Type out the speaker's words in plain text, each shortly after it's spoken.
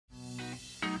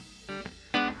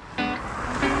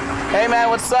Hey man,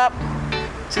 what's up?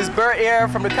 This is Bert here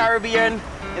from the Caribbean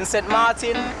in St.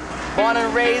 Martin, born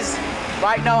and raised.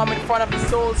 Right now I'm in front of the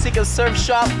Soul Seeker Surf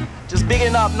Shop. Just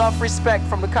bigging up, enough respect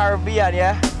from the Caribbean,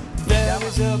 yeah? There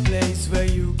is a place where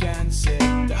you can sit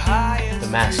the highest. The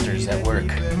masters at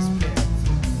work.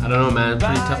 I don't know, man.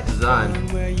 Pretty tough design,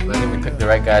 but I think we picked the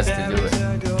right guys to do it.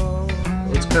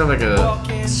 It's kind of like a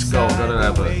skull. Doesn't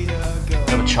have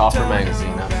a chopper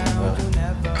magazine up.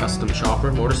 A custom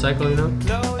chopper motorcycle, you know.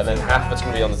 And then half of it's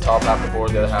gonna be on the top half of the board,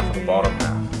 the other half on the bottom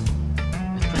half.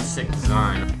 It's pretty sick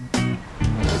design.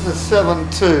 This is a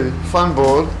 7.2 fun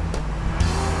board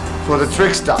for the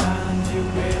trickster.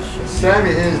 Sammy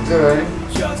is doing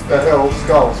the hell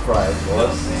skull spray,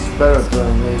 boys. It's better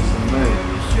doing these than me.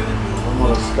 I'm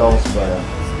not a skull sprayer.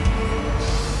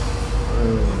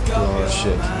 Oh,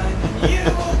 shit.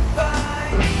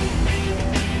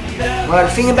 Well,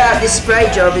 the thing about this spray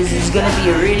job is it's going to be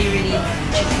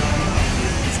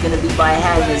it's going to be by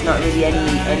hand. There's not really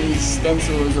any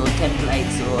stencils or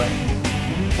templates or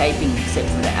taping except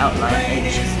for the outline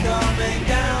edge.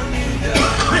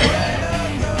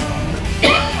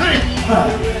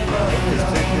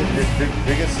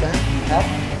 Biggest Sam? Huh?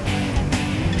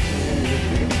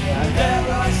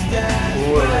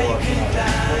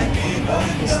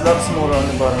 It's a lot smaller on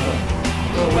the bottom.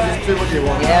 We'll just do what you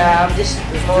want. Yeah, I'm just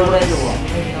more or less you want.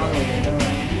 moving on with it.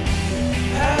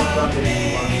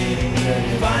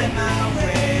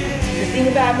 The thing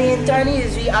about me and Tony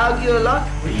is we argue a lot,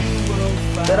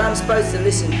 but I'm supposed to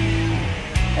listen.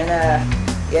 And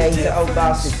yeah, he's an old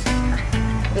bastard.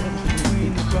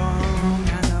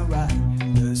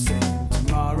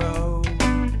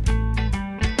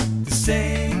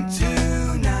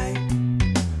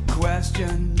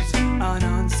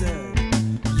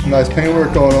 Nice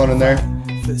paintwork going on in there.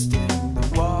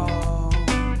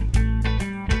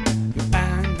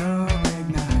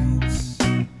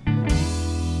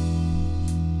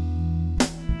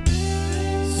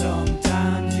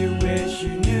 Sometimes you wish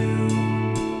you knew,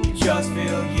 you just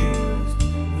feel used.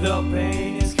 The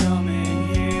pain is coming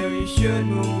here, you should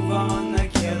move on, the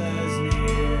killer's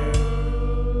near.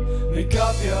 Make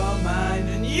up your mind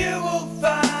and you will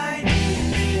find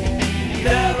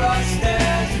there are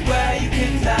stairs where you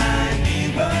can climb,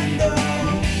 even though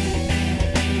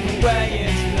the way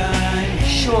is blind.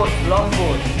 Short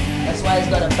longboard. That's why it's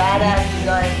got a badass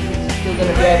design. It's still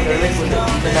gonna be able to live with it,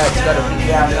 even though it's got a big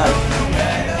round nose.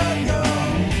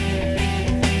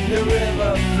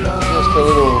 Just a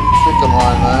little chicken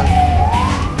line there.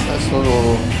 That's a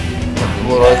little,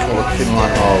 what I call a thin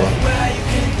line roller.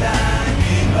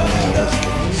 Let's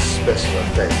get the special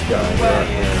effects going right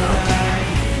now.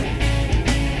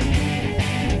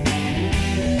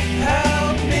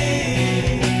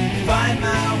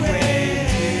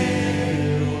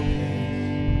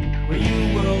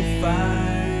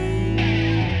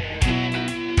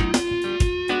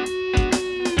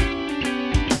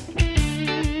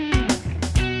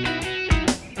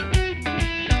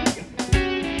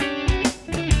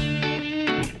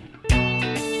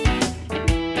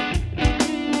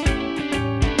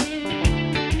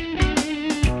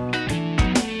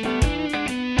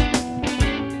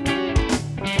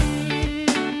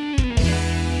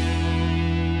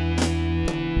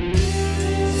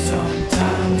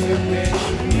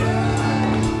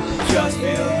 Just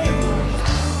feel used.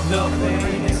 The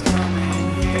pain is coming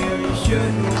here. You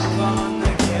should move on.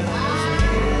 The killer's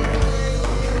near.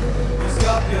 Make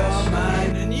up your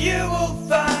mind and you will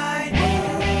find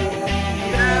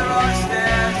there are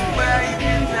stairs where you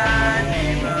can climb,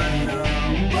 even though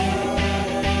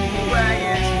the way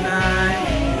is blind.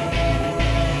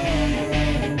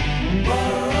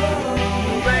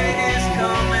 The rain is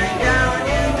coming down.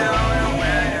 You don't know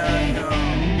where to go.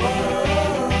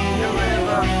 The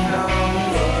river flows.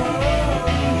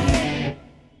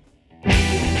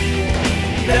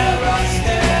 There are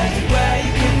stairs where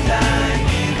you can climb,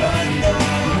 even though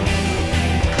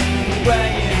the way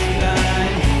is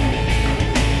blind.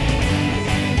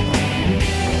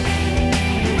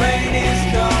 The rain is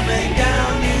coming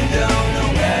down, you don't know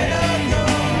where to go.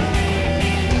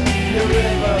 The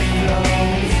river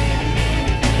flows.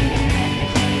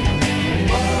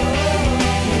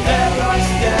 There are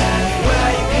stairs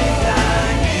where you can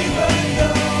climb, even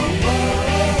though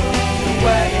the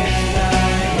way is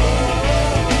blind.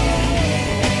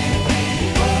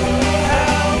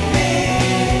 Help me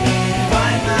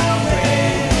find my way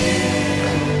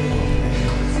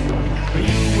to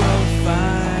you will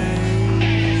find.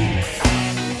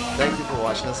 Thank you for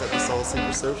watching us at the Soul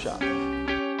Seeker Surf Shop.